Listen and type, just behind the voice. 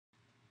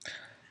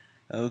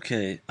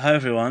Okay, hi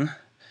everyone.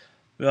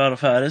 We are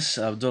Faris,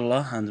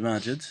 Abdullah, and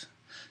Majed.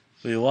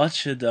 We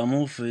watched a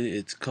movie.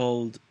 It's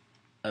called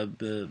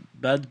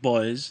Bad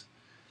Boys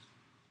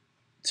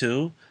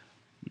 2.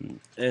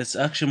 It's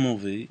action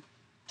movie.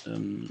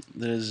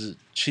 There's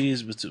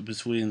cheese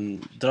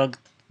between drug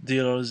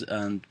dealers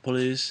and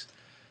police,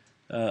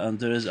 and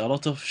there is a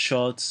lot of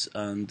shots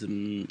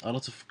and a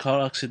lot of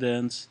car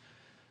accidents.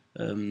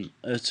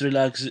 It's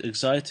really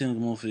exciting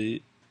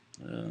movie,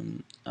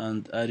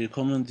 and I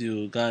recommend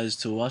you guys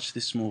to watch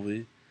this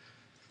movie.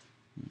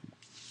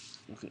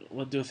 Okay,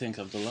 what do you think,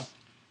 Abdullah?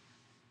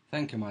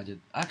 Thank you, Majed.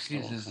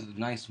 Actually, Oh, this is a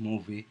nice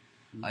movie.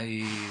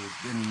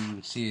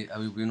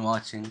 I've been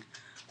watching.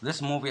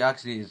 This movie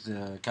actually is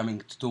coming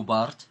to two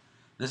part.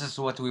 This is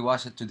what we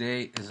watched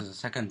today. Is the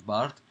second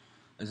part.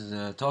 Is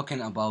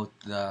talking about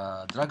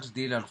the drugs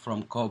dealer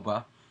from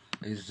Cuba.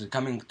 Is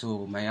coming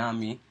to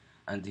Miami,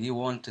 and he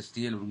want to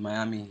steal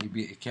Miami. He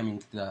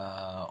becoming the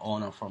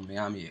owner from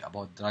Miami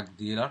about drug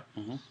dealer,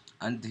 hmm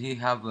and he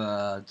have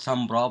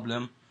some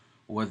problem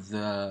with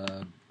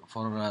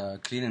for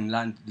cleaning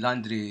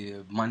laundry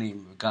money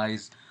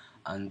guys,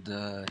 and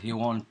he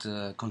want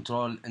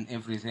control in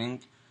everything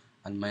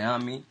in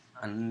Miami.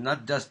 And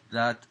not just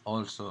that,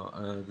 also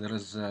there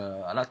is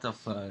a lot of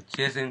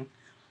chasing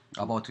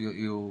about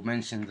you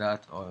mentioned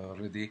that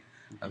already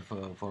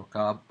for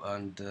cab.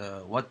 And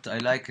what I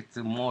like it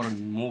more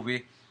in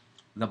movie,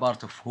 the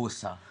part of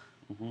Husa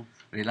hmm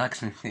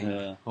relaxing thing.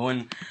 Yeah.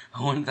 When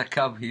the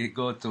cab he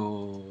go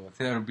to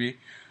therapy,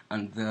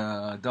 and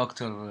the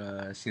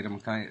doctor she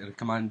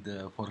recommend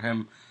for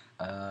him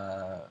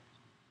uh,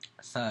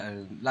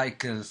 like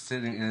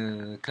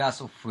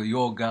class of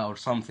yoga or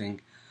something,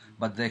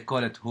 but they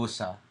call it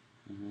Husa.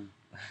 hmm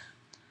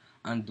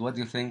And what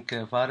do you think,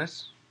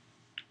 Faris?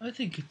 I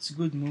think it's a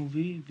good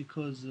movie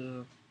because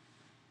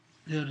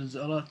there is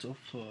a lot of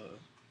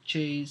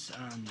chase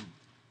and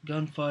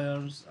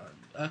gunfires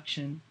and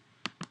action.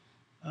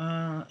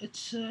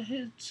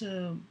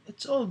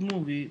 It's old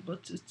movie,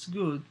 but it's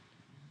good.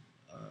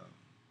 Uh,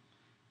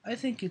 I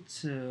think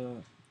it's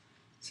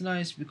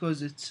nice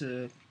because it's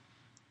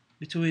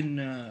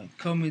between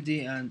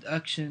comedy and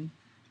action.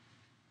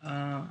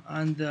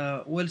 And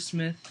Will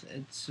Smith,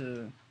 it's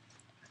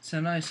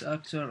a nice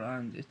actor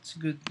and it's a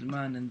good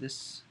man in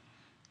this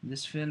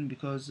film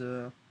because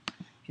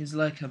he's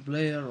like a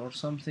player or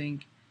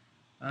something,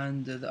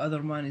 and the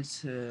other man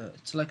is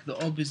it's like the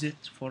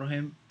opposite for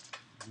him.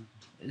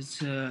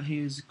 He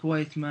is a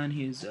quiet man.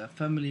 He is a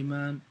family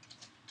man.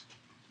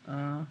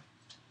 Uh,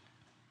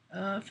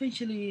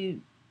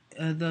 Eventually,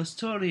 the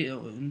story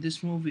in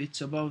this movie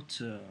it's about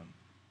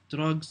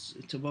drugs.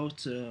 It's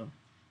about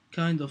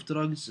kind of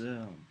drugs.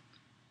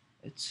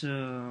 It's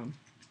uh,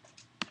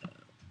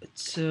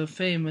 it's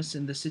famous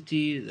in the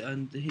city,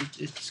 and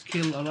it's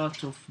kill a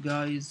lot of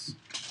guys.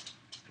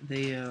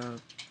 They uh,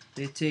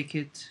 they take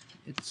it.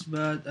 It's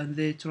bad, and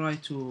they try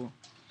to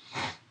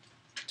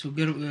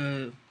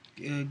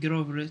get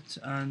over it,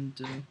 and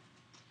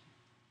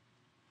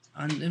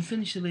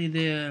eventually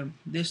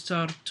they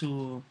start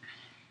to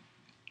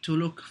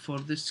look for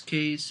this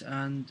case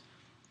and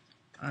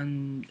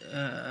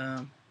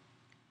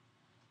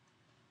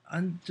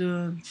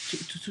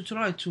to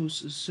try to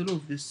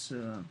solve this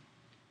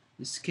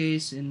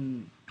case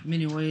in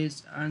many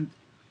ways, and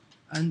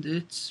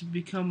it's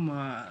become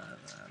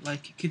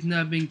like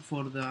kidnapping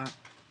for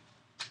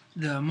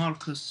the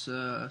Marcus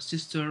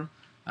sister,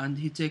 and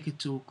he take it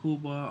to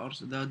Cuba or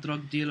the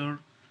drug dealer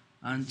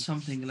and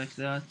something like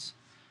that.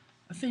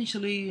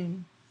 Eventually,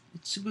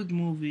 it's a good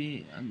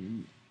movie,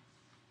 and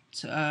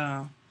it's,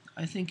 I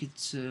think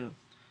even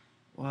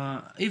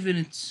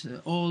it's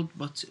old,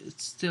 but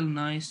it's still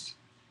nice.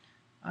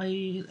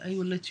 I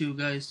will let you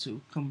guys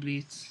to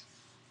complete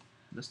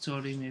the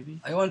story maybe.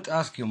 I want to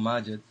ask you,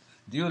 Majid,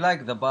 do you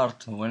like the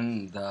part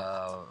when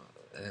the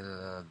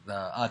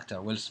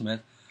actor Will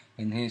Smith,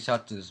 when he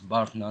shot his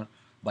partner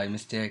by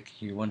mistake,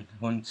 he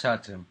won't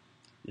shot him.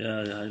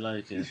 Yeah, yeah, I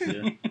like it.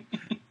 Yeah,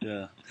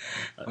 yeah.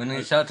 When he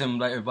I, shot him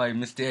by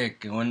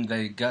mistake, when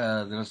they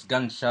got there was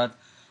gunshot,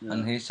 yeah,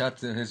 and he shot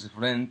his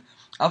friend.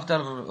 After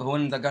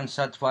when the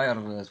gunshot fire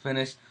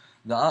finished,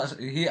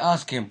 he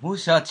asked him, "Who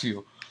shot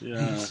you?"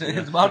 yeah, yeah,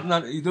 His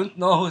partner, you don't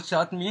know who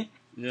shot me.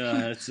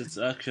 yeah. It's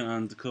action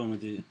and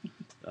comedy.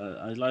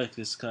 I like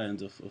this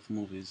kind of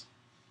movies.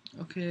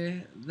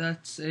 Okay,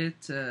 that's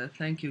it.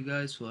 Thank you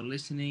guys for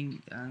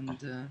listening, and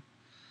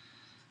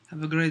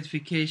have a great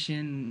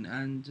vacation,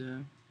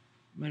 and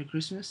Merry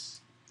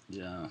Christmas.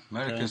 Yeah.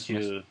 Merry Thank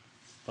Christmas. you.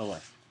 Bye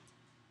bye.